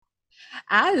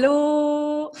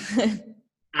Allô?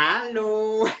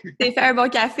 Allô? T'es fait un bon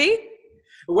café?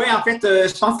 Oui, en fait,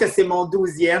 je pense que c'est mon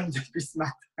 12e depuis ce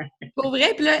matin. Pour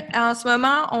vrai, puis là, en ce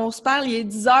moment, on se parle, il est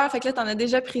 10 heures, fait que là, t'en as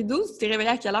déjà pris 12. Tu t'es réveillé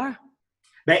à quelle heure?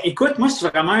 Ben, écoute, moi, je suis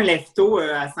vraiment un lève-tôt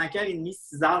à 5h30,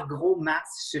 6h, gros max,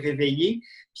 je suis réveillée.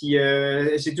 Puis,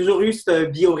 j'ai toujours eu ce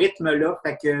biorhythme-là,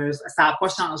 fait que ça n'a pas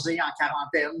changé en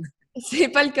quarantaine. C'est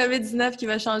pas le COVID-19 qui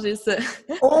va changer ça.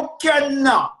 Oh que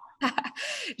non!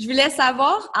 Je voulais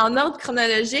savoir, en ordre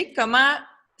chronologique, comment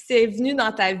c'est venu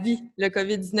dans ta vie, le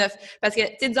COVID-19. Parce que,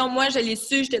 tu sais, disons, moi, je l'ai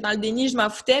su, j'étais dans le déni, je m'en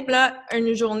foutais. Puis là,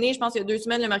 une journée, je pense qu'il y a 2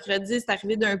 semaines, le mercredi, c'est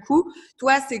arrivé d'un coup.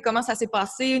 Toi, c'est comment ça s'est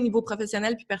passé au niveau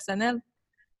professionnel puis personnel?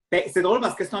 Ben, c'est drôle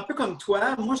parce que c'est un peu comme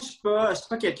toi. Moi, je suis pas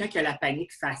quelqu'un qui a la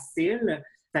panique facile.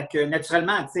 Fait que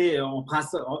naturellement, tu sais,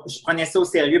 je prenais ça au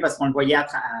sérieux parce qu'on le voyait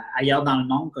ailleurs dans le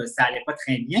monde que ça allait pas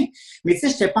très bien. Mais tu sais,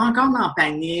 j'étais pas encore dans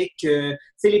panique. Tu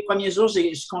sais, les premiers jours,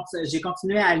 j'ai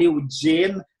continué à aller au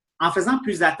gym en faisant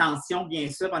plus attention, bien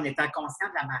sûr, en étant conscient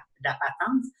de la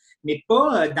patente, mais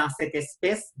pas dans cette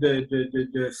espèce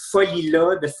de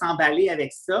folie-là, de s'emballer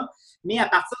avec ça. Mais à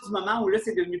partir du moment où là,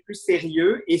 c'est devenu plus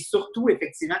sérieux et surtout,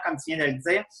 effectivement, comme tu viens de le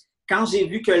dire, quand j'ai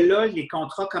vu que là, les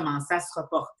contrats commençaient à se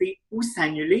reporter ou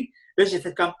s'annuler, là, j'ai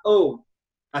fait comme, oh,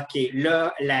 OK,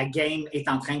 là, la game est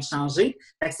en train de changer.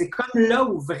 Fait que c'est comme là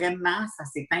où vraiment ça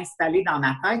s'est installé dans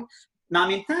ma tête. Mais en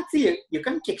même temps, tu sais, il y a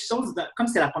comme quelque chose, comme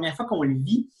c'est la première fois qu'on le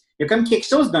vit, il y a comme quelque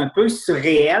chose d'un peu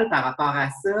surréel par rapport à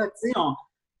ça. Tu sais,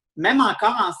 même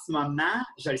encore en ce moment,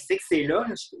 je le sais que c'est là,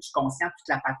 je suis conscient de toute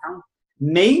la patente,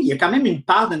 mais il y a quand même une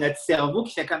part de notre cerveau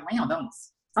qui fait comme, voyons donc,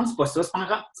 c'est pas ça, c'est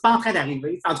pas en train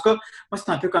d'arriver. En tout cas, moi, c'est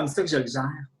un peu comme ça que je le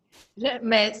gère.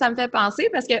 Mais ça me fait penser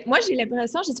parce que moi, j'ai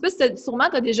l'impression, je sais pas si sûrement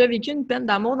tu as déjà vécu une peine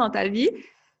d'amour dans ta vie,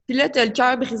 puis là, tu as le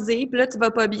cœur brisé, puis là, tu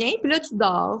vas pas bien, puis là, tu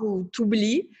dors ou tu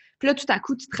oublies, puis là, tout à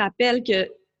coup, tu te rappelles que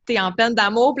tu es en peine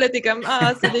d'amour, puis là, tu es comme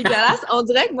Ah, c'est dégueulasse. On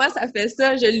dirait que moi, ça fait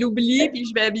ça, je l'oublie, puis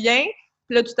je vais bien,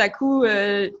 puis là, tout à coup,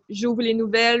 j'ouvre les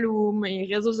nouvelles ou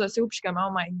mes réseaux sociaux, puis je suis comme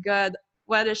Oh my God,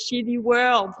 what a shitty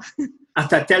world! Ah,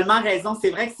 t'as tellement raison, c'est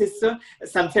vrai que c'est ça.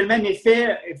 Ça me fait le même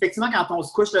effet, effectivement, quand on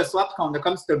se couche le soir et qu'on a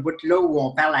comme ce bout-là où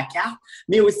on perd la carte.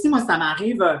 Mais aussi, moi, ça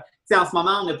m'arrive, tu sais, en ce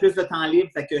moment, on a plus de temps libre,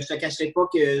 fait que je te cacherai pas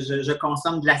que je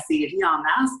consomme de la série en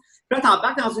masse. Puis là,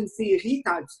 t'embarques dans une série,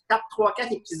 tu tapes 3,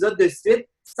 4 épisodes de suite,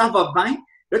 ça va bien.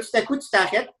 Là, tout à coup, tu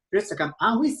t'arrêtes, puis là, c'est comme,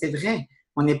 ah oui, c'est vrai,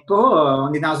 on est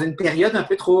dans une période un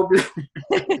peu trouble.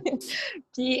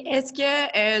 Puis, est-ce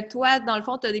que toi, dans le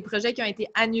fond, tu as des projets qui ont été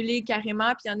annulés carrément,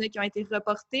 puis il y en a qui ont été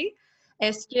reportés?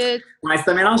 Est-ce que... Ouais,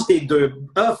 c'est un mélange des deux.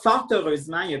 Ah, fort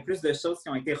heureusement, il y a plus de choses qui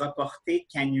ont été reportées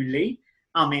qu'annulées.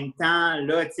 En même temps,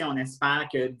 là, tu sais, on espère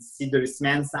que d'ici 2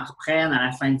 semaines, ça reprenne à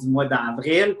la fin du mois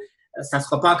d'avril. Ça ne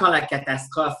sera pas encore la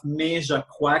catastrophe, mais je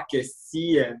crois que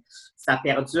si ça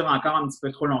perdure encore un petit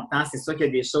peu trop longtemps, c'est sûr qu'il y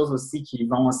a des choses aussi qui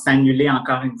vont s'annuler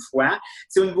encore une fois. Tu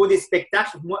sais, au niveau des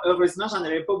spectacles, moi, heureusement, j'en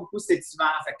avais pas beaucoup cet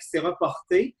hiver, fait que c'est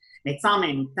reporté. Mais tu sais, en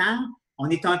même temps, on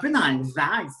est un peu dans le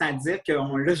vague, c'est-à-dire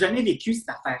qu'on ne l'a jamais vécu, cette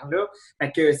affaire-là.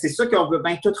 Fait que c'est sûr qu'on veut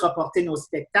bien tout reporter nos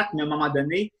spectacles, mais à un moment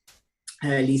donné,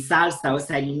 les salles, ça a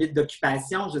sa limite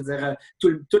d'occupation. Je veux dire,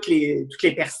 toutes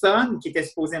les personnes qui étaient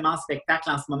supposément en spectacle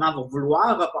en ce moment vont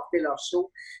vouloir reporter leur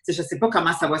show. Tu sais, je ne sais pas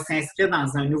comment ça va s'inscrire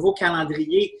dans un nouveau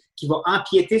calendrier qui va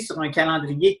empiéter sur un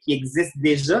calendrier qui existe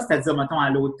déjà, c'est-à-dire, mettons,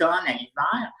 à l'automne, à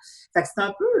l'hiver. Fait que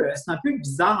c'est un peu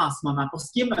bizarre en ce moment. Pour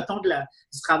ce qui est, mettons,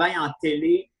 du travail en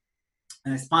télé,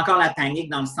 c'est pas encore la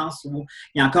panique dans le sens où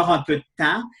il y a encore un peu de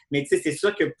temps, mais tu sais, c'est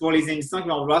sûr que pour les émissions qui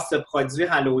vont vouloir se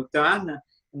produire à l'automne,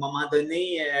 à un moment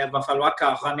donné, il va falloir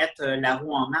qu'on remette la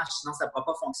roue en marche, sinon ça ne pourra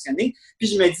pas fonctionner. Puis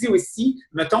je me dis aussi,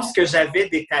 mettons ce que j'avais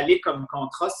d'étalé comme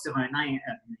contrat sur un an,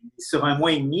 sur un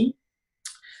mois et demi,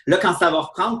 là, quand ça va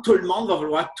reprendre, tout le monde va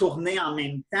vouloir tourner en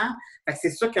même temps. Fait que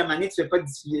c'est sûr qu'à un moment donné, tu ne vas pas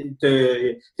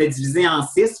te diviser en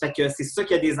 6. Fait que c'est sûr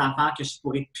qu'il y a des affaires que je ne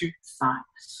pourrais plus faire.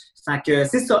 Fait que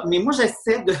c'est ça. Mais moi,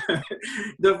 j'essaie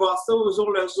de voir ça au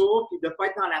jour le jour puis de ne pas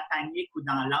être dans la panique ou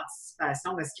dans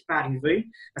l'anticipation de ce qui peut arriver.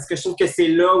 Parce que je trouve que c'est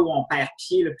là où on perd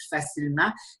pied le plus facilement.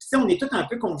 Puis, tu sais, on est tous un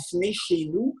peu confinés chez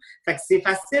nous. Fait que c'est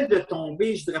facile de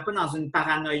tomber, je dirais pas dans une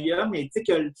paranoïa, mais tu sais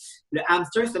que le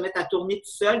hamster se met à tourner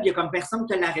tout seul, puis il y a comme personne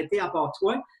qui peut l'arrêter à part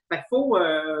toi. Fait qu'il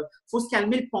faut se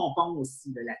calmer le pompon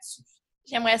aussi là-dessus.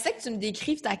 J'aimerais ça que tu me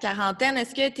décrives ta quarantaine.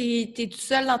 Est-ce que tu es tout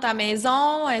seul dans ta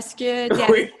maison? Est-ce que tu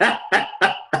es... Oui.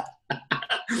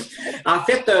 En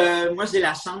fait, moi, j'ai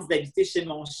la chance d'habiter chez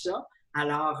mon chat.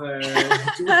 Alors,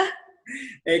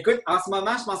 écoute, en ce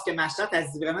moment, je pense que ma chatte, elle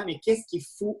se dit vraiment, mais qu'est-ce qu'il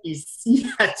fout ici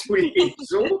à tous les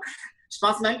jours? Je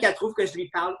pense même qu'elle trouve que je lui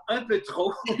parle un peu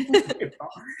trop.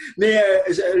 Mais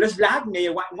là, je blague, mais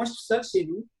ouais, moi, je suis seule chez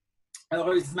nous.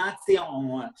 heureusement, tu sais,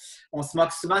 on se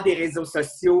moque souvent des réseaux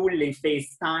sociaux, les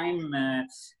FaceTime,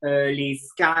 les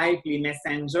Skype, les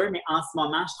Messenger, mais en ce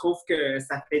moment, je trouve que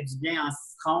ça fait du bien en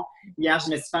citron. Hier,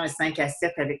 je me suis fait un 5 à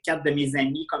 7 avec 4 de mes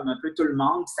amis, comme un peu tout le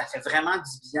monde, puis ça fait vraiment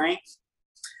du bien.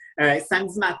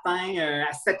 Samedi matin,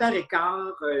 à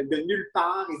 7h15, de nulle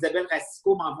part, Isabelle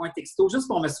Racicot m'envoie un texto juste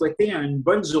pour me souhaiter une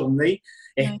bonne journée.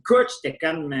 Écoute, c'était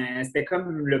comme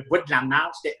le bout de la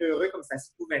marche, j'étais heureux comme ça se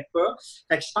pouvait pas.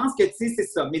 Fait que je pense que, tu sais, c'est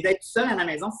ça. Mais d'être seule à la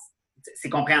maison, c'est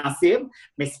compréhensible,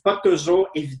 mais c'est pas toujours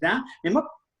évident. Mais moi,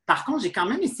 par contre, j'ai quand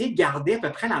même essayé de garder à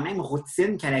peu près la même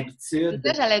routine qu'à l'habitude.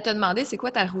 Là, j'allais te demander, c'est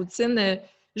quoi ta routine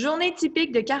journée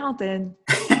typique de quarantaine?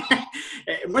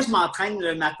 Moi, je m'entraîne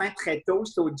le matin très tôt.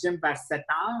 Je suis au gym vers 7h.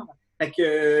 Fait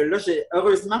que là,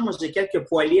 heureusement, moi, j'ai quelques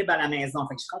poids libres à la maison.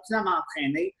 Fait que je continue à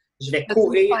m'entraîner. Je vais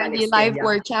courir à des l'extérieur. live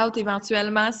workouts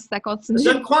éventuellement si ça continue? Je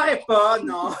ne croirais pas,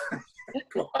 non. Je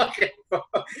ne croirais pas.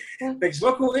 Fait que je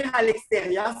vais courir à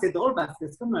l'extérieur. C'est drôle parce que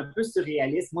c'est comme un peu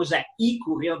surréaliste. Moi, j'haïs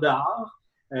courir dehors.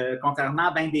 Contrairement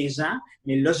à bien des gens.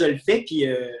 Mais là, je le fais, puis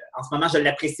en ce moment, je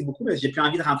l'apprécie beaucoup, mais j'ai plus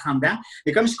envie de rentrer en dedans.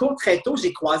 Mais comme je cours très tôt,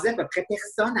 j'ai croisé à peu près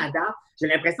personne à date. J'ai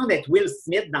l'impression d'être Will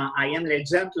Smith dans I Am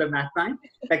Legend le matin.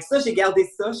 Fait que ça, j'ai gardé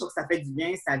ça. Je trouve que ça fait du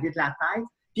bien, ça vide la tête.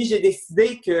 Puis j'ai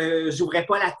décidé que j'ouvrais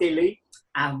pas la télé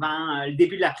avant le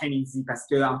début de l'après-midi. Parce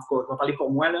que, en tout cas, je vais parler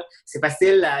pour moi, là, c'est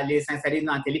facile d'aller s'installer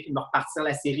dans la télé puis de me repartir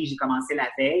la série que j'ai commencé la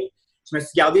veille. Je me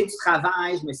suis gardé du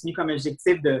travail, je me suis mis comme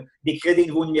objectif d'écrire des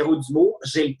nouveaux numéros d'humour.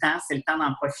 J'ai le temps, c'est le temps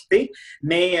d'en profiter.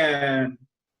 Mais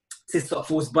c'est ça, il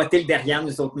faut se botter le derrière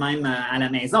nous autres mêmes à la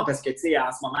maison parce que, tu sais,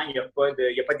 en ce moment, il n'y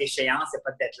a pas d'échéance, il n'y a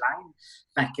pas de deadline.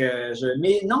 Fait que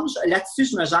mais non, là-dessus,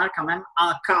 je me gère quand même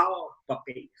encore pas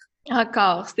pire.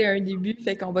 Encore, c'était un début,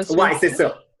 fait qu'on va suivre. Ouais, c'est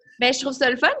ça. Mais je trouve ça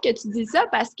le fun que tu dis ça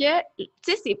parce que,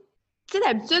 tu sais,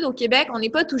 d'habitude, au Québec, on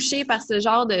n'est pas touché par ce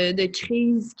genre de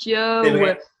crise qu'il y a.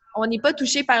 On n'est pas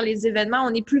touché par les événements,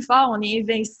 on est plus fort, on est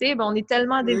invincible, on est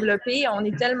tellement développé, on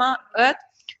est tellement hot.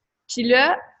 Puis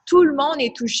là, tout le monde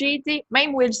est touché, tu sais,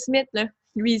 même Will Smith, là,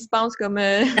 lui, il se pense comme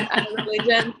même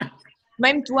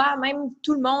toi, même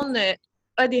tout le monde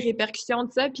a des répercussions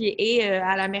de ça, puis est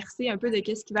à la merci un peu de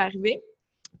ce qui va arriver.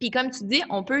 Puis comme tu dis,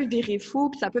 on peut virer fou,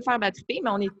 puis ça peut faire battriper, mais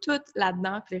on est toutes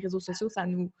là-dedans, puis les réseaux sociaux, ça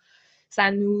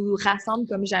nous rassemble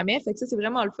comme jamais. Fait que ça, c'est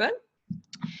vraiment le fun.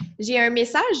 J'ai un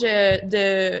message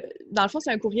dans le fond,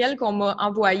 c'est un courriel qu'on m'a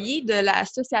envoyé de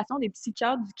l'Association des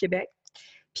psychiatres du Québec.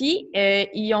 Puis,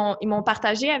 ils m'ont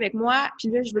partagé avec moi, puis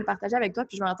là, je veux le partager avec toi,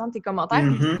 puis je veux entendre tes commentaires.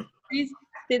 Puis, si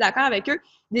tu es d'accord avec eux,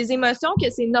 des émotions que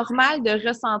c'est normal de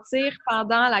ressentir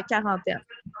pendant la quarantaine.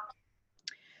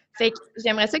 Fait que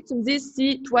j'aimerais ça que tu me dises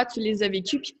si toi, tu les as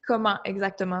vécues, puis comment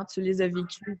exactement tu les as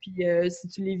vécues, puis si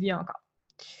tu les vis encore.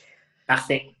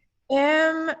 Parfait.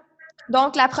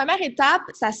 Donc, la première étape,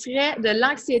 ça serait de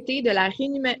l'anxiété, de la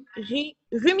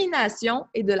rumination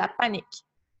et de la panique.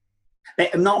 Ben,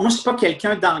 non, moi, je ne suis pas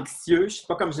quelqu'un d'anxieux. Je ne suis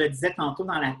pas, comme je le disais tantôt,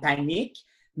 dans la panique.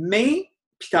 Mais,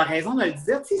 puis tu as raison de le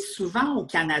dire, tu sais, souvent au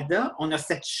Canada, on a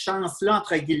cette chance-là,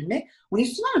 entre guillemets. On est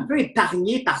souvent un peu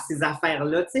épargné par ces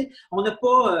affaires-là. Tu sais, on n'a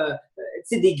pas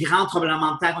des grands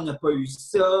tremblements de terre, on n'a pas eu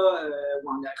ça, ou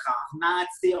on a rarement,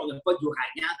 tu sais, on n'a pas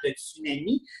d'ouragan, de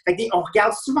tsunami. Fait que on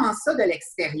regarde souvent ça de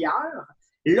l'extérieur.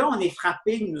 Là, on est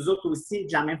frappé, nous autres aussi,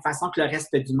 de la même façon que le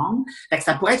reste du monde. Fait que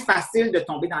ça pourrait être facile de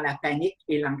tomber dans la panique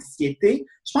et l'anxiété.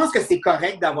 Je pense que c'est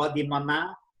correct d'avoir des moments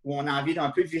où on a envie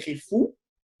d'un peu virer fou.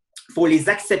 Il faut les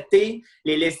accepter,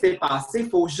 les laisser passer. Il ne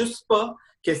faut juste pas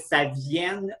que ça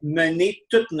vienne mener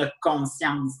toute notre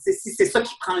conscience. T'sais, si c'est ça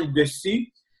qui prend le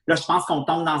dessus, là, je pense qu'on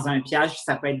tombe dans un piège,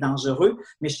 ça peut être dangereux.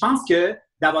 Mais je pense que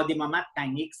d'avoir des moments de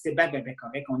panique, c'est bien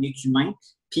correct, on est humain.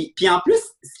 Puis en plus,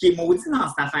 ce qui est maudit dans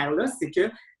cette affaire-là, c'est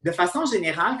que de façon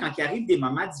générale, quand il arrive des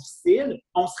moments difficiles,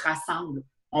 on se rassemble.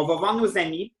 On va voir nos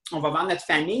amis, on va voir notre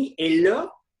famille. Et là,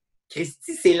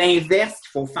 Christy, c'est l'inverse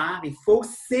qu'il faut faire. Il faut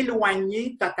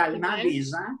s'éloigner totalement des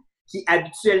gens qui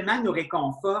habituellement nous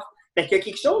réconfortent. Fait qu'il y a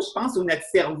quelque chose, je pense, où notre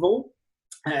cerveau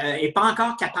n'est pas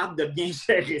encore capable de bien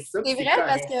gérer ça. C'est vrai correct.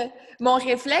 Parce que mon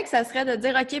réflexe, ça serait de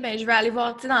dire, OK, ben je vais aller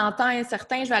voir, tu sais, dans un temps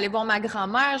incertain, je vais aller voir ma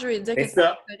grand-mère, je vais lui dire que c'est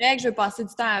correct, je vais passer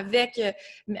du temps avec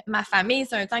ma famille,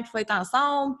 c'est un temps qu'il faut être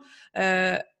ensemble.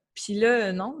 Puis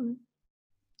là, non.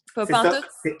 Pas pantoute.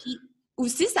 Puis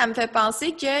aussi, ça me fait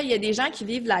penser qu'il y a des gens qui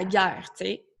vivent la guerre, tu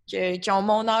sais. Qui ont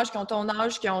mon âge, qui ont ton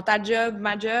âge, qui ont ta job,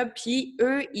 ma job, puis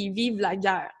eux, ils vivent la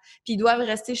guerre. Puis ils doivent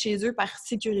rester chez eux par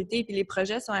sécurité, puis les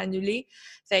projets sont annulés.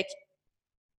 Fait que,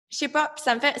 je sais pas, puis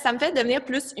ça me fait devenir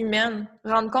plus humaine.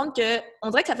 Rendre compte que, on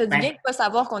dirait que ça fait du bien de pas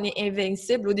savoir qu'on est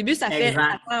invincible. Au début, ça fait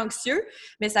anxieux,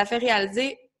 mais ça fait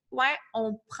réaliser, ouais,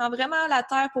 on prend vraiment la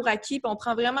terre pour acquis, puis on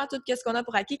prend vraiment tout ce qu'on a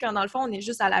pour acquis, quand dans le fond, on est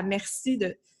juste à la merci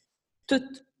de tout.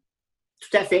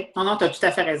 Tout à fait. Non, non, tu as tout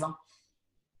à fait raison.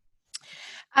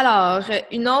 Alors,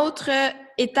 une autre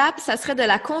étape, ça serait de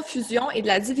la confusion et de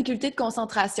la difficulté de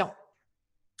concentration.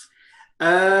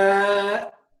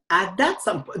 À date,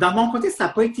 dans mon côté, ça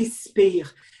n'a pas été si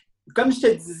pire. Comme je te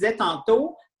disais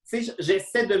tantôt, tu sais,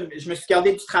 je me suis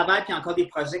gardé du travail puis encore des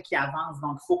projets qui avancent,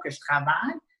 donc il faut que je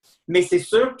travaille. Mais c'est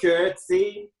sûr que, tu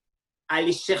sais,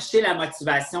 aller chercher la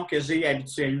motivation que j'ai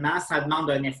habituellement, ça demande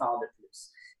un effort de plus.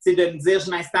 C'est de me dire, je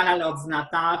m'installe à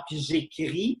l'ordinateur puis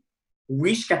j'écris.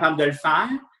 Oui, je suis capable de le faire,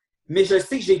 mais je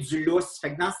sais que j'ai du lousse.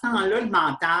 Fait que dans ce temps-là, le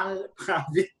mental prend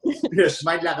vite le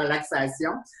chemin de la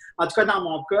relaxation. En tout cas, dans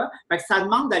mon cas, fait que ça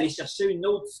demande d'aller chercher une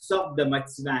autre sorte de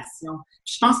motivation.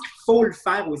 Puis je pense qu'il faut le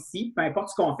faire aussi, peu importe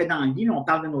ce qu'on fait dans la vie. Là, on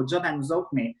parle de nos jobs à nous autres,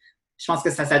 mais je pense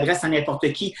que ça s'adresse à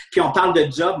n'importe qui. Puis on parle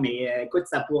de job, mais écoute,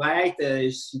 ça pourrait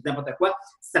être n'importe quoi.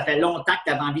 Si ça fait longtemps que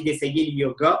tu avais envie d'essayer le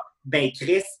yoga, ben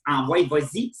Chris, envoie,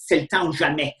 vas-y, c'est le temps ou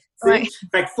jamais. Ouais.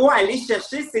 Fait qu'il faut aller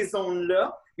chercher ces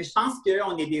zones-là. Mais je pense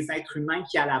qu'on est des êtres humains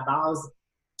qui, à la base,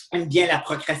 aiment bien la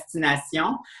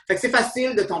procrastination. Fait que c'est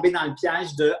facile de tomber dans le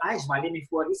piège de « Hey, je vais aller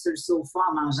m'effoirer sur le sofa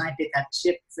en mangeant un pétat de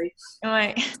chips », tu sais.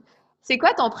 Ouais. C'est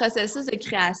quoi ton processus de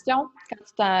création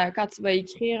quand tu vas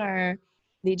écrire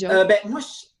des jobs? Ben, moi,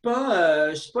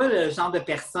 je suis pas le genre de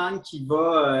personne qui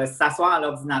va s'asseoir à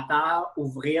l'ordinateur,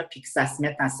 ouvrir, puis que ça se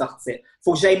mette à sortir.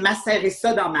 Faut que j'aille macérer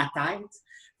ça dans ma tête.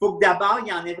 Faut que d'abord, il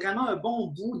y en ait vraiment un bon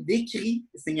bout d'écrit,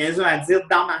 c'est niaiseux à dire,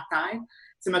 dans ma tête.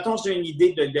 Si, mettons, j'ai une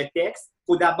idée de texte, il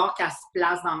faut d'abord qu'elle se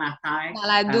place dans ma tête. Dans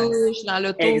la douche, dans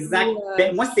l'auto. Exact.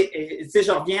 Ben, moi, tu sais,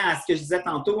 je reviens à ce que je disais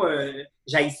tantôt,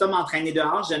 j'haïs ça m'entraîner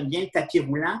dehors, j'aime bien le tapis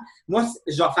roulant. Moi,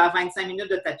 je vais faire 25 minutes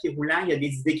de tapis roulant, il y a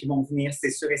des idées qui vont venir, c'est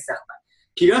sûr et certain.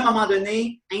 Puis là, à un moment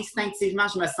donné, instinctivement,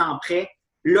 je me sens prêt.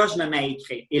 Là, je me mets à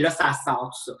écrire. Et là, ça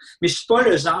sort tout ça. Mais je suis pas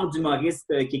le genre d'humoriste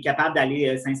qui est capable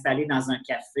d'aller s'installer dans un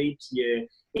café puis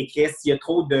écrire. S'il y a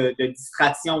trop de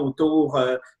distractions autour,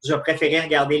 je préférais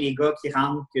regarder les gars qui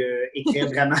rentrent qu'écrire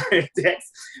vraiment un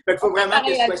texte. Fait qu'il faut vraiment que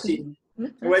je sois chez nous.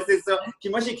 Oui, c'est ça. Puis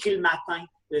moi, j'écris le matin,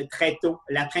 très tôt.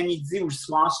 L'après-midi ou le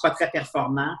soir, je suis pas très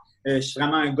performant. Je suis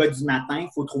vraiment un gars du matin. Il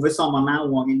faut trouver son moment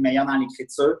où on est le meilleur dans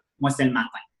l'écriture. Moi, c'est le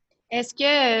matin. Est-ce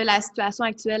que la situation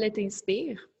actuelle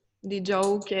t'inspire? Des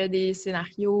jokes, des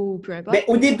scénarios, peu importe? Bien,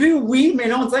 au début, oui, mais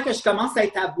là, on dirait que je commence à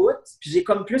être à bout, puis j'ai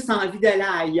comme plus envie d'aller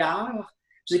ailleurs.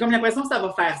 J'ai comme l'impression que ça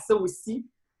va faire ça aussi.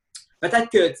 Peut-être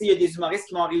que, tu sais, il y a des humoristes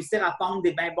qui vont réussir à pondre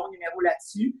des bien bons numéros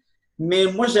là-dessus, mais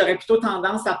moi, j'aurais plutôt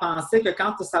tendance à penser que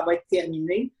quand ça va être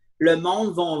terminé, le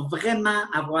monde va vraiment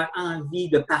avoir envie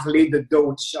de parler de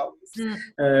d'autres choses.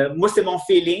 Moi, c'est mon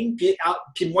feeling,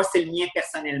 puis moi, c'est le mien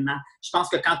personnellement. Je pense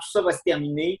que quand tout ça va se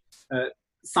terminer,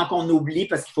 sans qu'on oublie,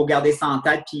 parce qu'il faut garder ça en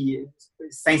tête, puis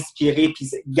s'inspirer, puis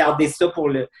garder ça pour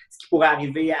ce qui pourrait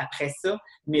arriver après ça.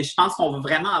 Mais je pense qu'on va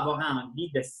vraiment avoir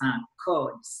envie de s'en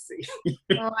coller.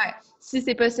 Ouais, si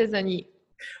c'est pas saisonnier.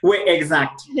 Oui,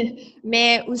 exact.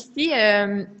 Mais aussi,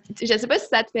 je sais pas si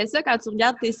ça te fait ça quand tu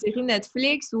regardes tes séries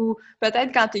Netflix ou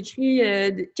peut-être quand tu écris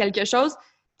quelque chose.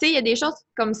 Tu sais, il y a des choses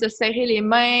comme se serrer les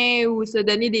mains ou se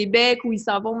donner des becs ou ils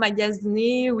s'en vont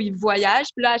magasiner ou ils voyagent.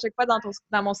 Puis là, à chaque fois,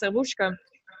 dans mon cerveau, je suis comme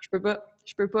 « Je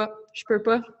peux pas. »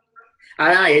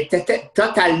 Alors,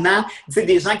 totalement. Tu sais,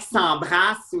 des gens qui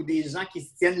s'embrassent ou des gens qui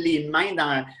se tiennent les mains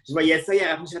dans... Je voyais ça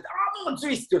hier, je me disais « Oh mon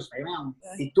Dieu, il se touche! »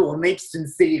 C'est tourné, puis c'est une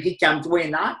série, calme-toi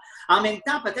et nerf. En même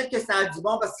temps, peut-être que ça a du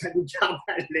bon parce que ça nous garde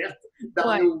alerte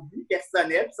dans nos vies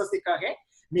personnelles, ça, c'est correct.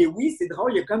 Mais oui, c'est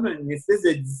drôle, il y a comme une espèce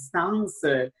de distance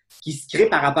qui se crée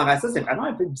par rapport à ça. C'est vraiment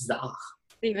un peu bizarre.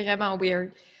 C'est vraiment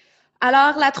weird.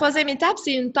 Alors, la troisième étape,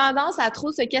 c'est une tendance à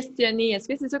trop se questionner. Est-ce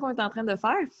que c'est ça qu'on est en train de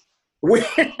faire? Oui!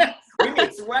 Oui,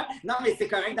 mais tu vois, non, mais c'est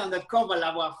correct, dans notre cas, on va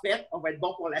l'avoir fait. On va être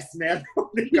bon pour la semaine.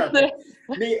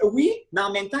 Mais oui, mais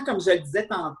en même temps, comme je le disais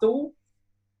tantôt,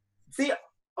 tu sais,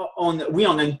 oui,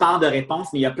 on a une part de réponse,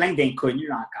 mais il y a plein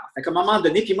d'inconnus encore. Fait qu'à un moment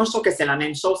donné, puis moi, je trouve que c'est la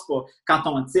même chose quand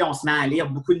on se met à lire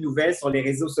beaucoup de nouvelles sur les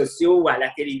réseaux sociaux ou à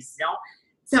la télévision.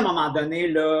 Tu sais, à un moment donné,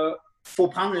 là, il faut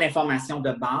prendre l'information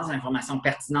de base, l'information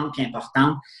pertinente et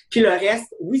importante. Puis le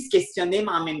reste, oui, se questionner,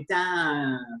 mais en même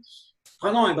temps,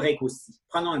 prenons un break aussi.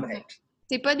 Prenons un break.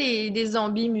 C'est pas des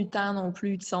zombies mutants non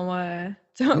plus qui sont...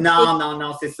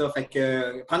 Non, c'est ça. Fait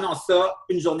que prenons ça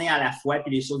une journée à la fois,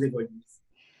 puis les choses évoluent.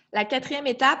 La quatrième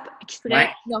étape qui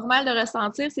serait normale de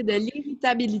ressentir, c'est de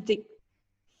l'irritabilité.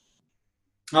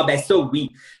 Ah ben ça, oui.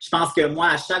 Je pense que moi,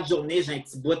 à chaque journée, j'ai un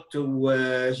petit bout où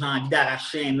j'ai envie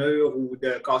d'arracher un mur ou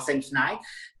de casser une fenêtre.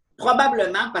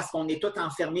 Probablement parce qu'on est tous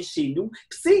enfermés chez nous.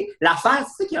 Puis, tu sais, l'affaire,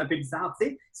 c'est ça qui est un peu bizarre, tu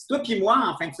sais. Si toi puis moi,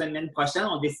 en fin de semaine prochaine,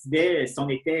 on décidait, s'il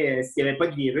n'y avait pas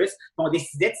de virus, on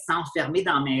décidait de s'enfermer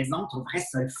dans la maison, on trouverait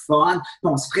ça le fun,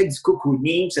 puis on se ferait du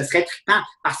cocooning, ce serait trippant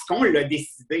parce qu'on l'a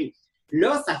décidé.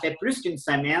 Là, ça fait plus qu'une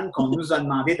semaine qu'on nous a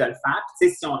demandé de le faire. Puis, tu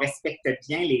sais, si on respecte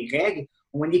bien les règles,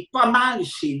 on est pas mal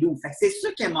chez nous. Fait que c'est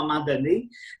sûr qu'à un moment donné,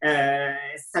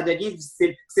 ça devient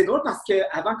difficile. C'est drôle parce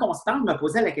qu'avant qu'on se parle, je me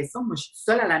posais la question, moi, je suis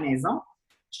seule à la maison,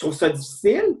 je trouve ça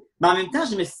difficile, mais en même temps,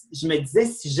 je me disais,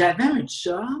 si j'avais un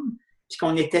chum, puis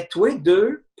qu'on était tous les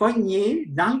deux pognés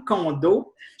dans le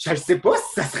condo, je ne sais pas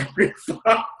si ça serait plus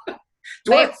fort.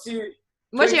 Toi,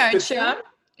 Moi, j'ai un chum.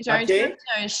 J'ai un chum et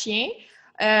un chien.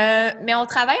 Mais on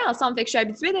travaille ensemble. Fait que je suis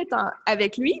habituée d'être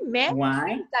avec lui, mais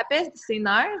il tapait ses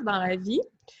nerfs dans la vie.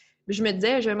 Je me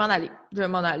disais, je vais m'en aller.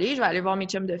 Je vais aller voir mes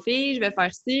chums de filles, je vais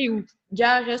faire ci, ou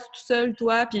gars, reste tout seul,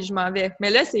 toi, puis je m'en vais. Mais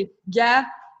là, c'est gars,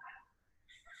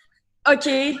 OK.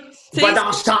 Va dans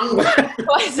la chambre!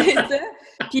 Ouais, c'est ça.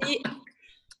 Puis,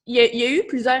 il y a eu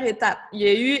plusieurs étapes. Il y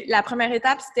a eu, la première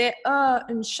étape, c'était « Ah,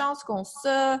 une chance qu'on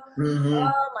ça. Mm-hmm.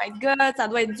 Oh my God, ça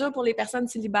doit être dur pour les personnes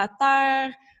célibataires.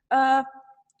 Ah,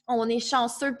 on est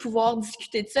chanceux de pouvoir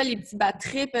discuter de ça, les petits bad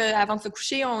trips avant de se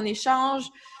coucher, on échange. »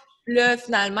 Là,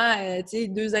 finalement, tu sais,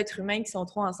 deux êtres humains qui sont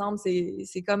trop ensemble,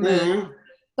 c'est comme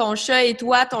ton chat et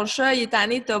toi, ton chat, il est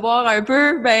tanné de te voir un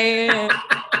peu, ben,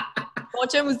 mon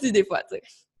chum aussi, des fois, tu sais.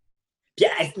 Puis,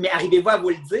 mais arrivez-vous à vous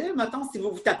le dire, mettons, si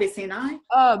vous vous tapez ses nerfs?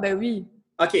 Ah, ben oui.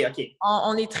 OK.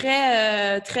 On est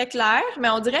très, très clair, mais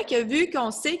on dirait que vu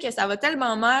qu'on sait que ça va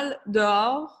tellement mal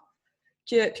dehors,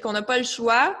 puis qu'on n'a pas le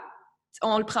choix,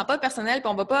 on le prend pas personnel,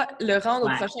 puis on va pas le rendre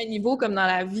au prochain niveau comme dans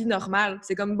la vie normale.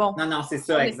 C'est comme bon. Non, c'est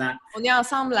ça, exact. On est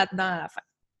ensemble là-dedans à la fin.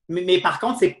 Mais par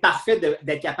contre, c'est parfait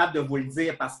d'être capable de vous le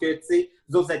dire parce que, tu sais,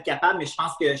 vous autres êtes capables, mais je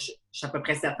pense que je suis à peu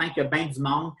près certain qu'il y a bien du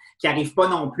monde qui n'arrive pas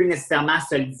non plus nécessairement à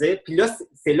se le dire. Puis là,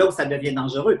 c'est là où ça devient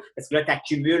dangereux parce que là, tu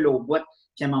accumules au bout.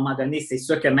 Puis à un moment donné, c'est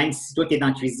sûr que même si toi, tu es dans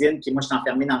la cuisine, puis moi, je suis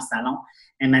enfermée dans le salon,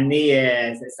 à un moment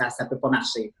donné, ça ne peut pas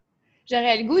marcher.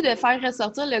 J'aurais le goût de faire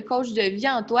ressortir le coach de vie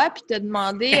en toi puis te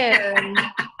demander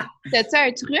as-tu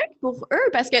un truc pour eux?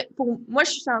 Parce que pour moi,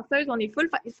 je suis chanceuse,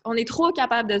 on est trop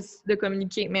capable de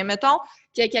communiquer. Mais mettons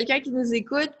qu'il y a quelqu'un qui nous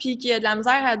écoute puis qui a de la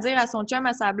misère à dire à son chum,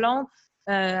 à sa blonde,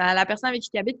 à la personne avec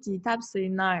qui il habite, qui tape ses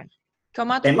nerfs.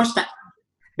 Comment tu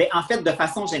en fait, de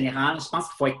façon générale, je pense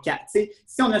qu'il faut être... Tu sais,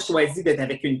 si on a choisi d'être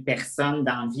avec une personne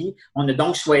dans la vie, on a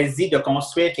donc choisi de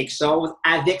construire quelque chose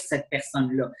avec cette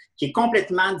personne-là, qui est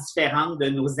complètement différente de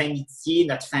nos amitiés,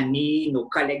 notre famille, nos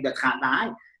collègues de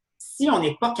travail. Si on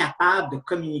n'est pas capable de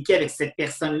communiquer avec cette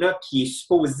personne-là qui est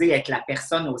supposée être la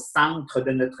personne au centre de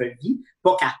notre vie,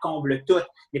 pas qu'elle comble tout,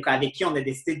 mais avec qui on a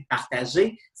décidé de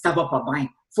partager, ça va pas bien.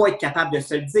 Il faut être capable de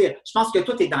se le dire. Je pense que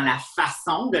tout est dans la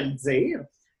façon de le dire.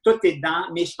 Tout est dans...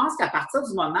 Mais je pense qu'à partir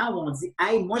du moment où on dit «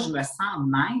 Hey, moi, je me sens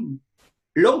même »,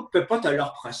 l'autre ne peut pas te le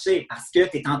reprocher parce que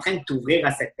tu es en train de t'ouvrir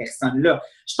à cette personne-là.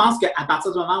 Je pense qu'à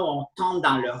partir du moment où on tombe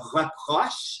dans le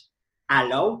reproche à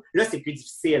l'autre, là, c'est plus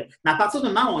difficile. Mais à partir du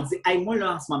moment où on dit « Hey, moi,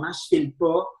 là, en ce moment, je file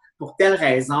pas pour telle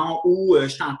raison ou je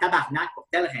suis en tabarnak pour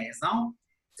telle raison »,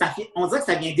 on dirait que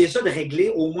ça vient déjà de régler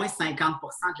au moins 50%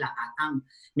 de la patente.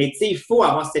 Mais tu sais, il faut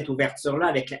avoir cette ouverture-là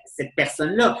avec cette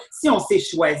personne-là. Si on s'est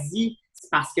choisi, c'est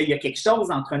parce qu'il y a quelque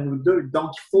chose entre nous deux.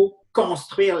 Donc, il faut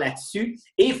construire là-dessus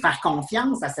et faire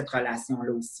confiance à cette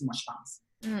relation-là aussi, moi, je pense.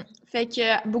 Fait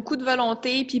que beaucoup de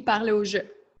volonté puis parler au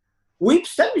jeu. Oui,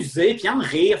 puis s'amuser, puis en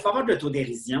rire. Il faut avoir de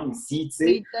l'autodérision aussi, tu sais.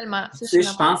 Oui, tellement. Tu sais,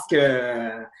 je pense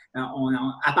que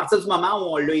à partir du moment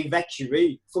où on l'a évacué,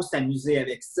 il faut s'amuser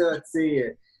avec ça, tu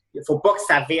sais. Il ne faut pas que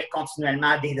ça vire continuellement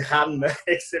à des drames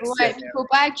exceptionnels. Oui, il ne faut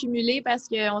pas accumuler parce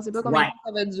qu'on ne sait pas combien de temps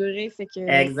ça va durer. Fait que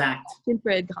exact. Il peut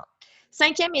être grand.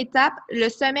 5e étape, le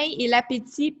sommeil et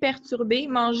l'appétit perturbés,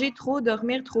 manger trop,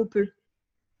 dormir trop peu.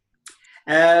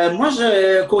 Moi,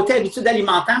 côté habitude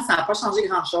alimentaire, ça n'a pas changé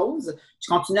grand-chose. Je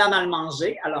continue à mal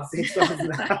manger, alors c'est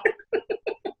extraordinaire.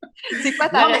 C'est quoi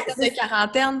ta recette de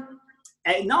quarantaine?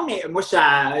 Non, mais moi,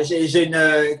 j'ai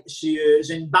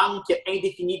une banque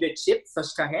indéfinie de chips, ça, je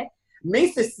suis correct.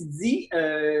 Mais ceci dit,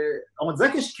 on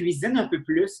dirait que je cuisine un peu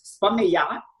plus. C'est pas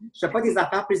meilleur. Je fais pas des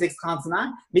affaires plus extraordinaires,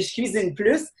 mais je cuisine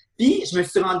plus. Puis, je me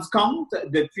suis rendu compte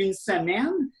depuis une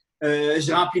semaine,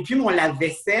 je remplis plus mon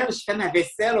lave-vaisselle. Je fais ma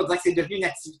vaisselle. On dirait que c'est devenu une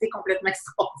activité complètement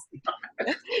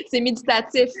extraordinaire. C'est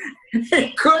méditatif.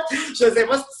 Écoute, je ne sais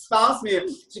pas ce qui se passe, mais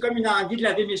j'ai comme une envie de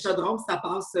laver mes chaudrons, ça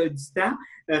passe du temps.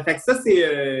 Fait que ça,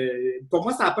 pour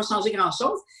moi, ça n'a pas changé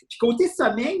grand-chose. Puis côté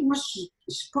sommeil, moi,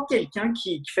 je suis pas quelqu'un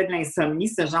qui fait de l'insomnie,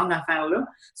 ce genre d'affaires-là.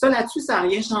 Ça, là-dessus, ça n'a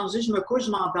rien changé. Je me couche,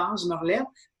 je m'endors, je me relève,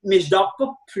 mais je dors pas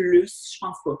plus, je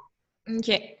pense pas.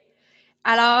 OK.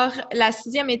 Alors, la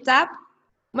 6e étape,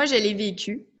 moi, je l'ai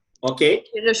vécue. OK.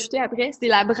 J'ai rechuté après. C'est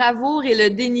la bravoure et le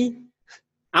déni.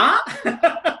 Ah!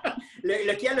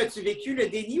 Lequel as-tu vécu, le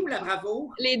déni ou la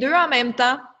bravoure? Les deux en même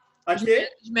temps. Je, OK.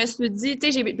 je me suis dit,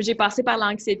 tu sais, j'ai passé par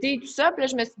l'anxiété et tout ça. Puis là,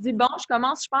 je me suis dit, bon, je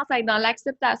pense, à être dans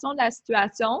l'acceptation de la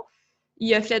situation.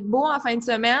 Il a fait beau en fin de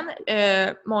semaine.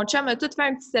 Mon chum a tout fait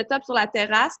un petit setup sur la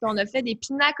terrasse. Puis on a fait des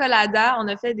pina coladas, on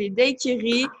a fait des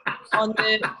daiquiris, on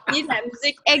a mis de la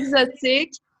musique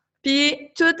exotique.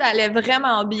 Puis tout allait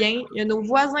vraiment bien. Il y a nos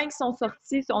voisins qui sont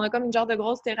sortis. On a comme une genre de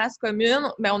grosse terrasse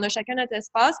commune, mais on a chacun notre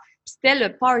espace. Puis c'était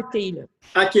le party,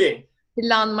 là. OK. Puis le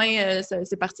lendemain,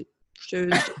 c'est parti. Je suis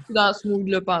dans ce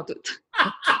mood-là, pantoute.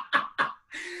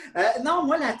 Non,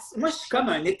 moi, je suis comme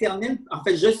un éternel... En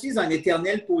fait, je suis un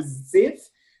éternel positif.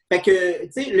 Fait que,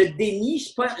 tu sais, le déni,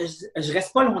 je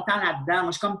reste pas longtemps là-dedans.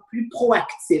 Moi, je suis comme plus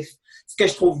proactif. Ce que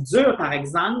je trouve dur, par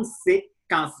exemple, c'est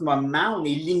qu'en ce moment, on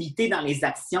est limité dans les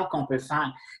actions qu'on peut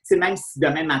faire. Tu sais, même si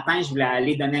demain matin, je voulais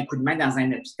aller donner un coup de main dans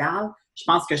un hôpital, je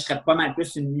pense que je serais pas mal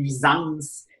plus une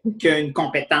nuisance qu'une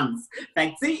compétence.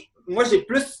 Fait que, tu sais, moi,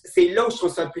 c'est là où je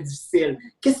trouve ça plus difficile.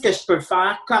 Qu'est-ce que je peux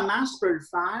faire? Comment je peux le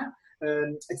faire?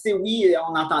 Tu sais, oui,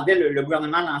 on entendait le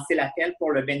gouvernement lancer l'appel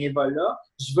pour le bénévolat.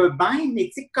 Je veux bien, mais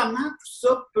tu sais, comment tout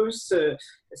ça peut se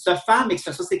faire, mais que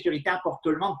ce soit sécuritaire pour tout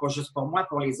le monde, pas juste pour moi,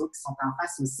 pour les autres qui sont en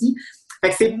face aussi.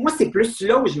 Fait que moi, c'est plus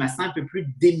là où je me sens un peu plus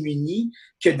démunie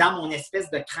que dans mon espèce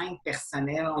de crainte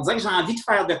personnelle. On dirait que j'ai envie de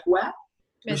faire de quoi,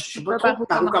 mais je ne sais pas trop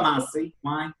par où commencer.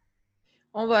 Ouais.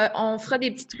 On fera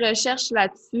des petites recherches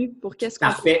là-dessus pour qu'est-ce qu'on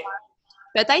peut Parfait.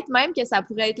 faire. Peut-être même que ça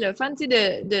pourrait être le fun, tu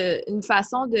sais, une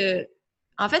façon de...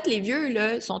 En fait, les vieux,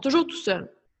 là, sont toujours tout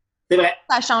seuls. C'est vrai.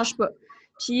 Ça change pas.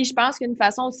 Puis, je pense qu'une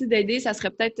façon aussi d'aider, ça serait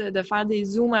peut-être de faire des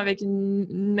Zooms avec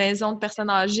une maison de personnes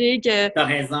âgées. T'as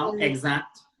raison, exact.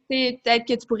 Peut-être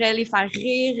que tu pourrais les faire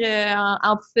rire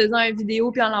en faisant une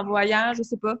vidéo puis en l'envoyant, je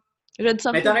sais pas. Mais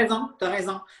t'as raison.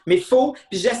 Mais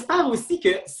puis j'espère aussi que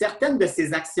certaines de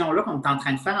ces actions-là qu'on est en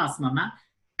train de faire en ce moment,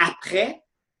 après,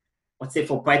 tu sais,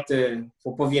 faut pas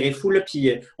virer fou, là,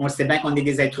 puis on sait bien qu'on est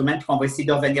des êtres humains puis qu'on va essayer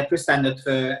de revenir plus à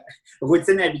notre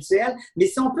routine habituelle. Mais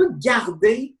si on peut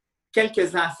garder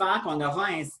quelques affaires qu'on aura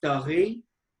instaurées,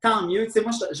 tant mieux. Tu sais,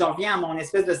 moi, je reviens à mon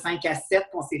espèce de 5 à 7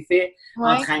 qu'on s'est fait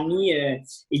entre amis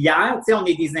hier. Tu sais, on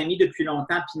est des amis depuis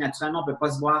longtemps, puis naturellement, on ne peut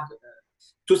pas se voir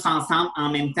tous ensemble en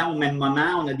même temps, au même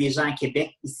moment. On a des gens à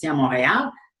Québec, ici à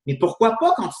Montréal. Mais pourquoi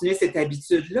pas continuer cette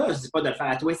habitude-là? Je ne dis pas de le faire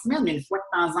à tous les semaines, mais une fois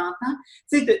de temps en temps.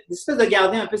 Tu sais, de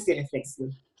garder un peu ces réflexes-là.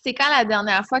 C'est quand la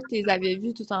dernière fois que tu les avais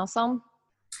vus tous ensemble?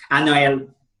 À Noël.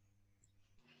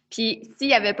 Puis, s'il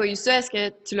n'y avait pas eu ça, est-ce que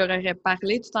tu leur aurais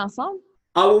parlé tout ensemble?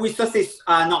 Ah oui, ça c'est...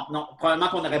 Ah non. Probablement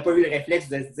qu'on n'aurait pas eu le réflexe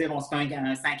de se dire on se fait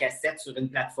un 5 à 7 sur une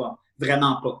plateforme.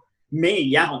 Vraiment pas. Mais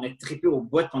hier, on a trippé au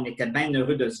bout, on était bien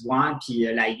heureux de se voir, puis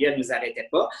la gueule ne nous arrêtait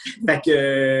pas. Fait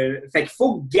qu'il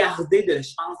faut garder,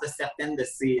 je pense, de certaines de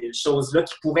ces choses-là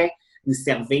qui pourraient nous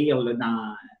servir là,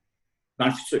 dans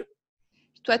le futur.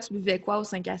 Puis toi, tu buvais quoi au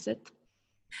 5 à 7?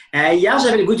 Hier,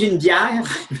 j'avais le goût d'une bière.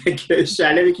 Je suis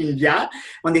allée avec une bière.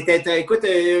 On était, écoute,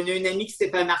 une amie qui s'est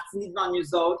fait un martini devant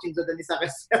nous autres, qui nous a donné sa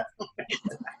recette.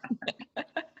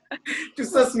 Tout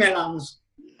ça se mélange.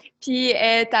 Puis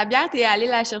ta bière, t'es allée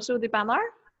la chercher au dépanneur?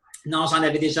 Non, j'en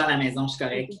avais déjà à la maison, je suis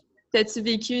correcte. T'as-tu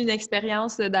vécu une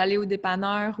expérience d'aller au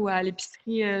dépanneur ou à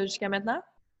l'épicerie jusqu'à maintenant?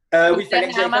 Oui, il fallait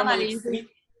que j'aille faire mon épicerie.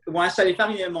 Moi, je suis allée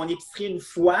faire mon épicerie une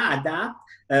fois à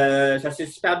date. Ça s'est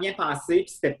super bien passé, puis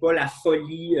c'était pas la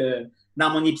folie dans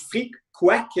mon épicerie.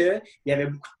 Quoique, il y avait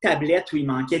beaucoup de tablettes où il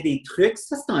manquait des trucs.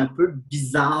 Ça, c'était un peu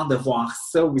bizarre de voir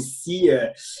ça aussi.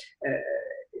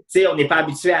 Tu sais, on n'est pas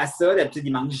habitué à ça. D'habitude,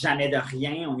 il ne manque jamais de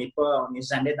rien. On n'est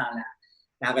jamais dans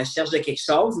la recherche de quelque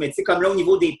chose. Mais tu sais, comme là, au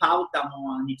niveau des pâtes dans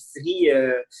mon épicerie,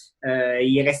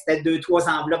 il restait 2-3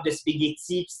 enveloppes de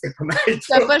spaghettis, puis c'était pas mal.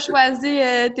 Tu n'as pas choisi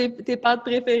tes pâtes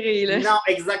préférées, là. Non,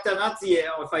 exactement. Il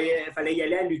fallait y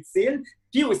aller à l'utile.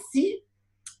 Puis aussi,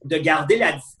 de garder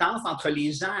la distance entre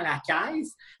les gens à la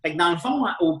caisse. Fait que dans le fond,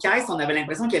 aux caisses, on avait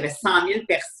l'impression qu'il y avait 100 000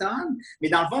 personnes, mais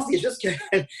dans le fond, c'est juste que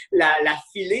la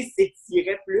filée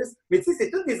s'étirait plus. Mais tu sais,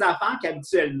 c'est toutes des affaires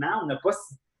qu'habituellement, on n'a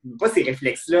pas ces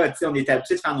réflexes-là. Tu sais, on est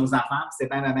habitué de faire nos affaires, c'est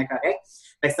bien correct.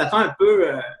 Fait que ça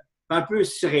fait un peu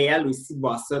surréel aussi de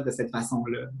voir ça de cette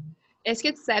façon-là. Est-ce que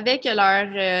tu savais que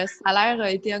leur salaire a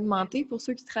été augmenté pour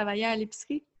ceux qui travaillaient à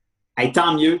l'épicerie? Hey,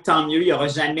 tant mieux. Il n'y aura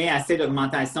jamais assez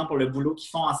d'augmentation pour le boulot qu'ils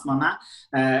font en ce moment.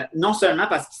 Non seulement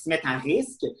parce qu'ils se mettent à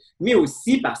risque, mais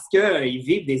aussi parce qu'ils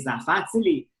vivent des affaires. Tu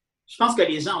sais, je pense que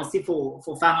les gens aussi, il faut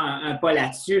faire un pas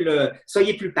là-dessus. Là.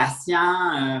 Soyez plus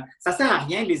patients. Ça sert à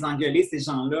rien de les engueuler, ces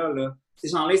gens-là. Là. Ces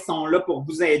gens-là, ils sont là pour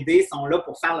vous aider, sont là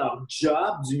pour faire leur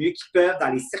job du mieux qu'ils peuvent dans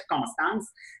les circonstances.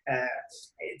 Tu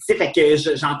sais, fait que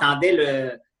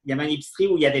j'entendais il y avait une épicerie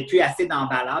où il n'y avait plus assez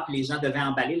d'emballage, puis les gens devaient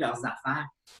emballer leurs affaires.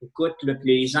 Écoute, là,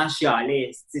 puis les gens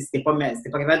chialaient. C'était pas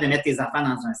capable de mettre tes affaires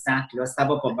dans un sac, là, ça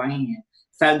va pas bien.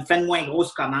 Fais une moins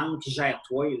grosse commande, puis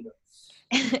gère-toi.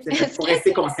 Il faut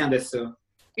rester conscient de ça.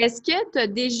 Est-ce que tu as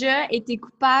déjà été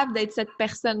coupable d'être cette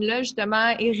personne-là, justement,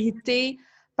 héritée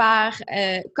par...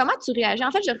 comment tu réagis?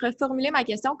 En fait, je vais reformuler ma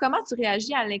question. Comment tu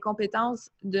réagis à l'incompétence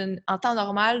en temps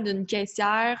normal d'une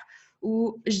caissière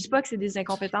ou... Je dis pas que c'est des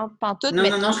incompétences pantoute, mais...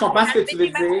 Non, je comprends ce que tu veux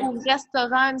dire. Au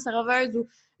restaurant, une serveuse ou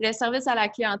le service à la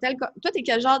clientèle. Toi, tu es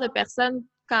quel genre de personne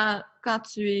quand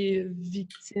tu es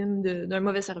victime d'un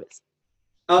mauvais service?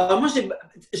 Moi,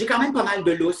 j'ai quand même pas mal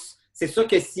de lousse. C'est sûr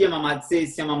que si à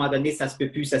un moment donné, ça se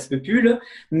peut plus, là.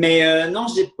 Mais non,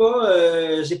 j'ai pas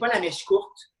la mèche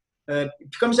courte.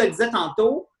 Puis comme je le disais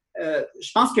tantôt,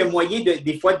 je pense qu'il y a moyen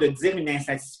des fois de dire une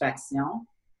insatisfaction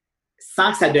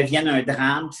sans que ça devienne un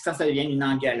drame, sans que ça devienne une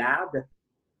engueulade.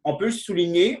 On peut le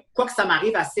souligner, quoique ça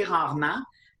m'arrive assez rarement.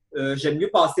 J'aime mieux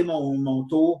passer mon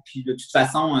tour, puis de toute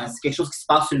façon, c'est quelque chose qui se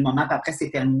passe sur le moment, puis après, c'est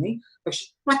terminé. Fait que je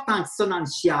suis pas tant que ça dans le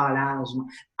chialage. Moi.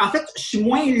 En fait, je suis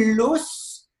moins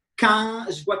lousse quand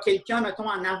je vois quelqu'un, mettons,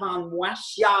 en avant de moi,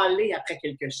 chialer après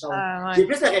quelque chose. Ouais. J'ai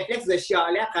plus le réflexe de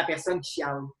chialer après la personne qui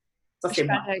chiale. Ça, c'est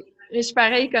moi. Je suis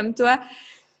pareil comme toi.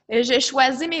 J'ai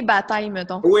choisi mes batailles,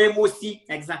 mettons. Oui, moi aussi,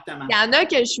 exactement. Il y en a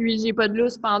que j'ai pas de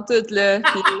lousse pantoute, là.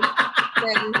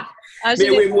 Mais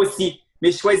oui, moi aussi.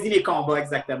 Mais je choisis les combats,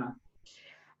 exactement.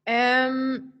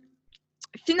 Finalement,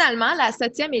 la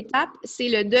 7e étape, c'est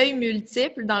le deuil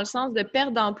multiple dans le sens de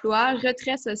perte d'emploi,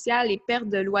 retrait social et perte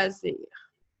de loisirs.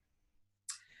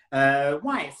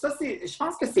 Oui, ça, je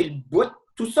pense que c'est le bout.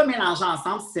 Tout ça mélangé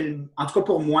ensemble, en tout cas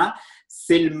pour moi,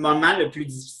 c'est le moment le plus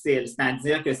difficile.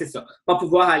 C'est-à-dire que c'est ça. Pas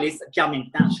pouvoir aller. Puis en même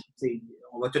temps,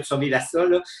 on va tous survivre à ça,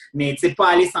 là. Mais pas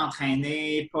aller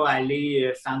s'entraîner, pas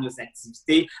aller faire nos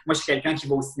activités. Moi, je suis quelqu'un qui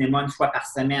va au cinéma une fois par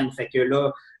semaine. Fait que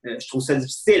là, je trouve ça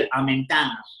difficile. En même temps,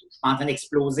 je suis pas en train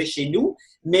d'exploser chez nous.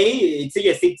 Mais il y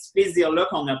a ces petits plaisirs-là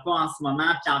qu'on n'a pas en ce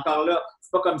moment. Puis encore là,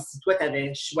 c'est pas comme si toi, tu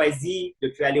avais choisi de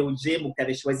ne plus aller au gym ou que tu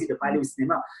avais choisi de ne pas aller au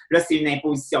cinéma. Là, c'est une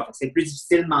imposition. C'est plus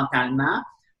difficile mentalement.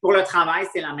 Pour le travail,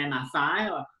 c'est la même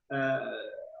affaire.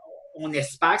 On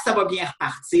espère que ça va bien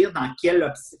repartir. Dans quel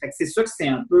optique? Fait que c'est sûr que c'est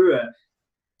un peu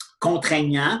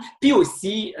contraignant. Puis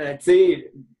aussi,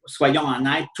 soyons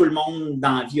honnêtes, tout le monde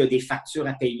dans la vie a des factures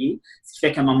à payer. Ce qui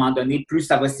fait qu'à un moment donné, plus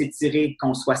ça va s'étirer,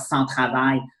 qu'on soit sans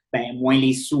travail, ben moins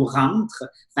les sous rentrent.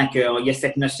 Fait qu'il y a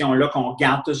cette notion-là qu'on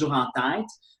garde toujours en tête.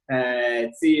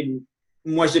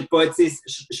 Moi, j'ai pas,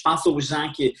 je pense aux gens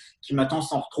qui mettons,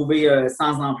 sont retrouvés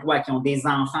sans emploi, qui ont des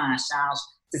enfants à charge.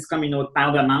 C'est comme une autre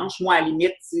paire de manches. Moi, à la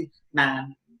limite, ma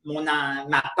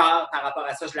peur par rapport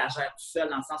à ça, je la gère tout seul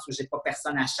dans le sens où j'ai pas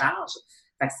personne à charge.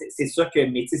 Fait que c'est sûr que,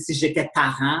 mais si j'étais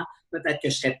parent, peut-être que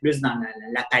je serais plus dans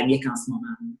la panique en ce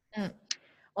moment.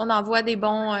 On envoie des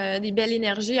belles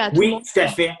énergies à tout le monde. Oui, tout à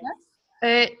fait.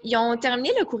 Ils ont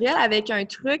terminé le courriel avec un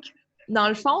truc. Dans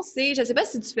le fond, je ne sais pas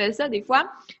si tu fais ça des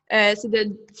fois, c'est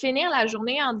de finir la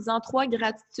journée en disant 3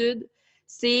 gratitudes.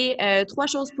 C'est 3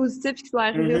 choses positives qui sont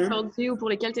arrivées aujourd'hui ou pour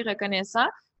lesquelles tu es reconnaissant,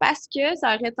 parce que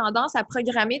ça aurait tendance à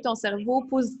programmer ton cerveau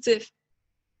positif,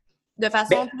 de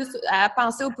façon plus à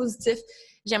penser au positif.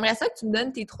 J'aimerais ça que tu me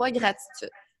donnes tes 3 gratitudes.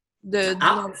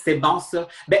 C'est bon ça.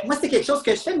 Moi, c'est quelque chose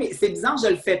que je fais, mais c'est bizarre, je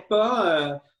ne le fais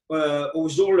pas au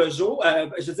jour le jour.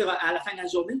 Je veux dire, à la fin de la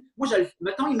journée. Moi,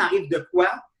 mettons, il m'arrive de quoi?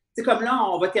 C'est comme là,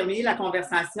 on va terminer la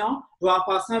conversation, je vais en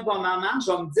passer un bon moment,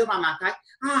 je vais me dire dans ma tête,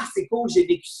 « Ah, c'est cool, j'ai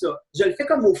vécu ça. » Je le fais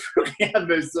comme au fur et à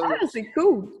mesure. Ah, c'est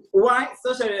cool! Ouais,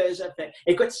 ça, je le fais.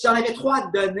 Écoute, si j'en avais 3 à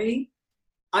te donner,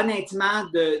 honnêtement,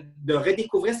 de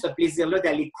redécouvrir ce plaisir-là,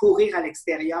 d'aller courir à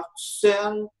l'extérieur tout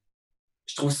seul,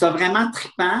 je trouve ça vraiment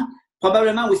trippant.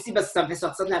 Probablement aussi parce que ça me fait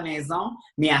sortir de la maison,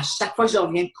 mais à chaque fois que je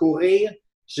reviens de courir,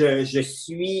 je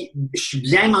suis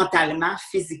bien mentalement,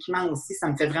 physiquement aussi, ça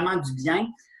me fait vraiment du bien.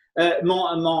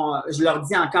 Je leur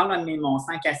dis encore, là, mais mon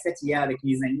 5 à 7 hier avec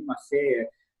mes amis m'a fait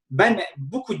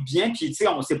beaucoup de bien. Puis,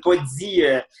 on ne s'est pas dit,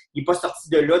 il n'est pas sorti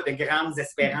de là de grandes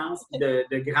espérances,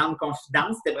 de grandes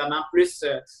confidences. C'était vraiment plus,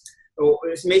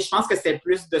 mais je pense que c'est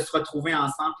plus de se retrouver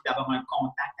ensemble et d'avoir un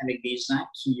contact avec des gens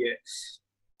qui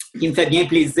me fait bien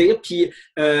plaisir. Puis,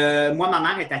 moi, ma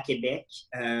mère est à Québec,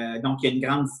 donc il y a une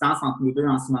grande distance entre nous deux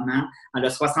en ce moment. Elle a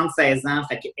 76 ans,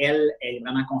 fait qu'elle est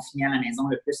vraiment confinée à la maison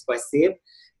le plus possible.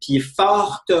 Puis,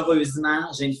 fort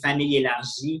heureusement, j'ai une famille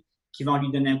élargie qui vont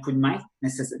lui donner un coup de main.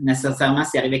 Nécessairement,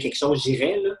 s'il arrivait quelque chose,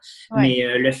 j'irais, là. Ouais.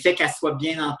 Mais le fait qu'elle soit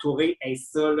bien entourée, et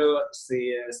ça, là,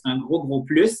 c'est un gros, gros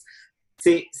plus.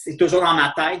 C'est toujours dans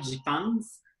ma tête, j'y pense,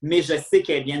 mais je sais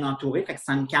qu'elle est bien entourée, fait que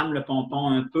ça me calme le pompon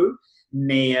un peu.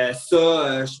 Mais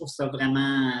je trouve ça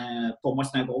vraiment, pour moi,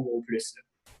 c'est un gros, gros plus, là.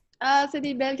 Ah, c'est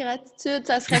des belles gratitudes.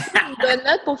 Ça serait une bonne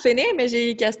note pour finir, mais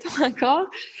j'ai des questions encore.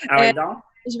 Ah oui, donc?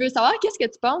 Je veux savoir, qu'est-ce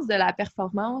que tu penses de la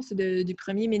performance du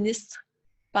premier ministre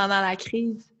pendant la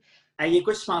crise? Hey,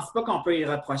 écoute, je pense pas qu'on peut y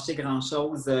reprocher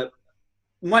grand-chose.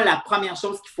 Moi, la première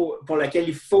chose pour laquelle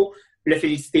il faut le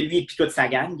féliciter, lui et puis toute sa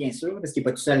gang, bien sûr, parce qu'il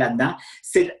n'est pas tout seul là-dedans,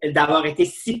 c'est d'avoir été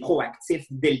si proactif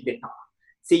dès le départ.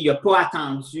 T'sais, il n'a pas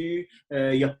attendu,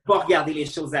 il n'a pas regardé les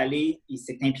choses aller, il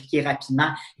s'est impliqué rapidement.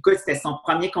 Écoute, c'était son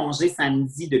premier congé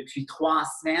samedi depuis 3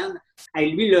 semaines. Et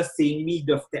lui, là, ses nuits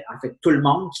doivent être, en fait, tout le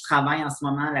monde qui travaille en ce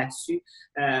moment là-dessus,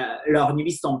 leurs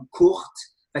nuits sont courtes.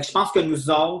 Fait que je pense que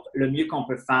nous autres, le mieux qu'on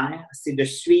peut faire, c'est de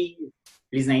suivre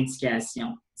les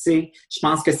indications. T'sais, je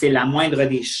pense que c'est la moindre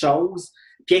des choses.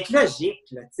 Puis être logique,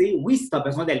 là, oui, si tu as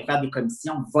besoin d'aller faire des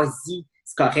commissions, vas-y,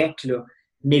 c'est correct, là.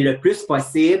 Mais le plus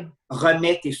possible,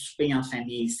 remets tes soupers en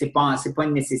famille. C'est pas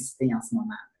une nécessité en ce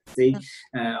moment. Fait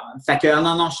que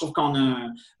non, je trouve qu'on a...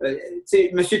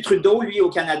 M. Trudeau, lui,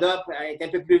 au Canada, est un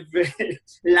peu plus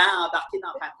lent à embarquer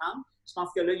dans patente. Je pense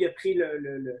que là, il a pris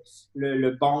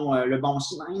le bon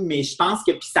chemin, mais je pense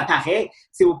que, puis ça paraît,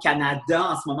 au Canada,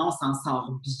 en ce moment, on s'en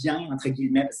sort bien, entre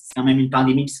guillemets, parce que c'est quand même une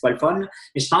pandémie, puis c'est pas le fun, là.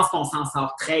 Mais je pense qu'on s'en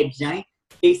sort très bien,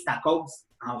 et c'est à cause,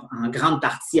 en grande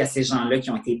partie, à ces gens-là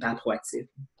qui ont été hyper proactifs.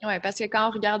 Oui, parce que quand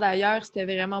on regarde ailleurs, c'était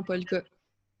vraiment pas le cas.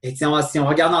 Et si on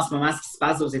regarde en ce moment ce qui se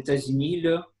passe aux États-Unis,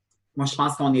 là, moi, je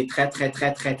pense qu'on est très, très,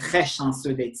 très, très, très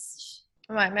chanceux d'être ici.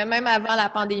 Oui, mais même avant la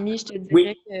pandémie, je te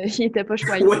dirais qu'il n'était pas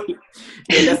choyé. Oui,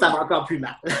 mais là, ça va encore plus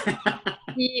mal.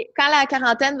 Puis, quand la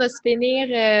quarantaine va se finir,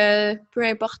 peu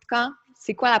importe quand,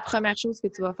 c'est quoi la première chose que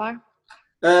tu vas faire?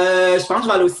 Je pense que je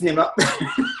vais aller au cinéma.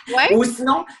 Ouais? Ou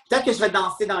sinon, peut-être que je vais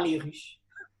danser dans les rues.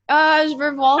 Ah, je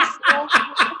veux voir ça.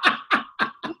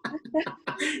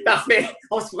 Parfait.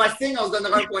 On se fera signe, on se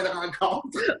donnera un point de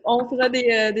rencontre. On fera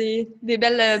des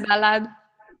belles balades.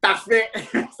 Parfait.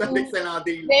 C'est un excellent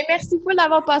deal. Bien, merci beaucoup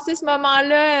d'avoir passé ce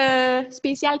moment-là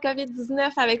spécial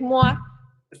COVID-19 avec moi.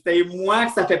 C'était moi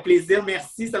que ça fait plaisir.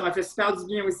 Merci. Ça m'a fait super du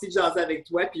bien aussi de jaser avec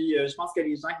toi. Puis je pense que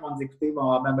les gens qui vont nous écouter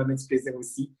vont avoir même du plaisir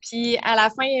aussi. Puis à la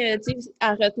fin,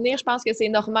 à retenir, je pense que c'est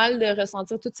normal de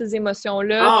ressentir toutes ces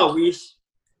émotions-là. Ah oui.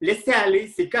 Laissez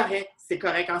aller. C'est correct. C'est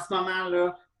correct. En ce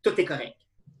moment-là, tout est correct.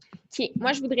 OK.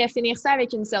 Moi, je voudrais finir ça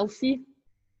avec une selfie.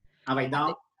 Ah ben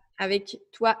donc. Avec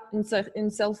toi,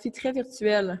 une selfie très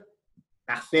virtuelle.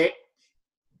 Parfait.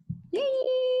 Yay!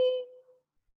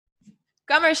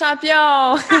 Comme un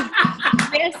champion!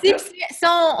 Merci. Si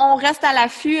on reste à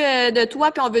l'affût de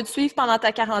toi puis on veut te suivre pendant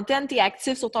ta quarantaine, tu es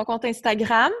actif sur ton compte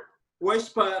Instagram? Oui, je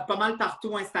suis pas mal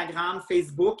partout, Instagram,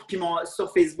 Facebook. Puis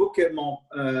sur Facebook,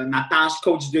 ma page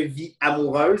coach de vie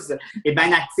amoureuse est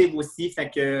bien active aussi. Fait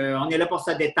que on est là pour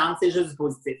se détendre. C'est juste du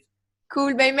positif.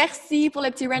 Cool. Ben merci pour le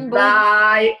petit rainbow.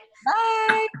 Bye!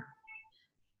 Bye!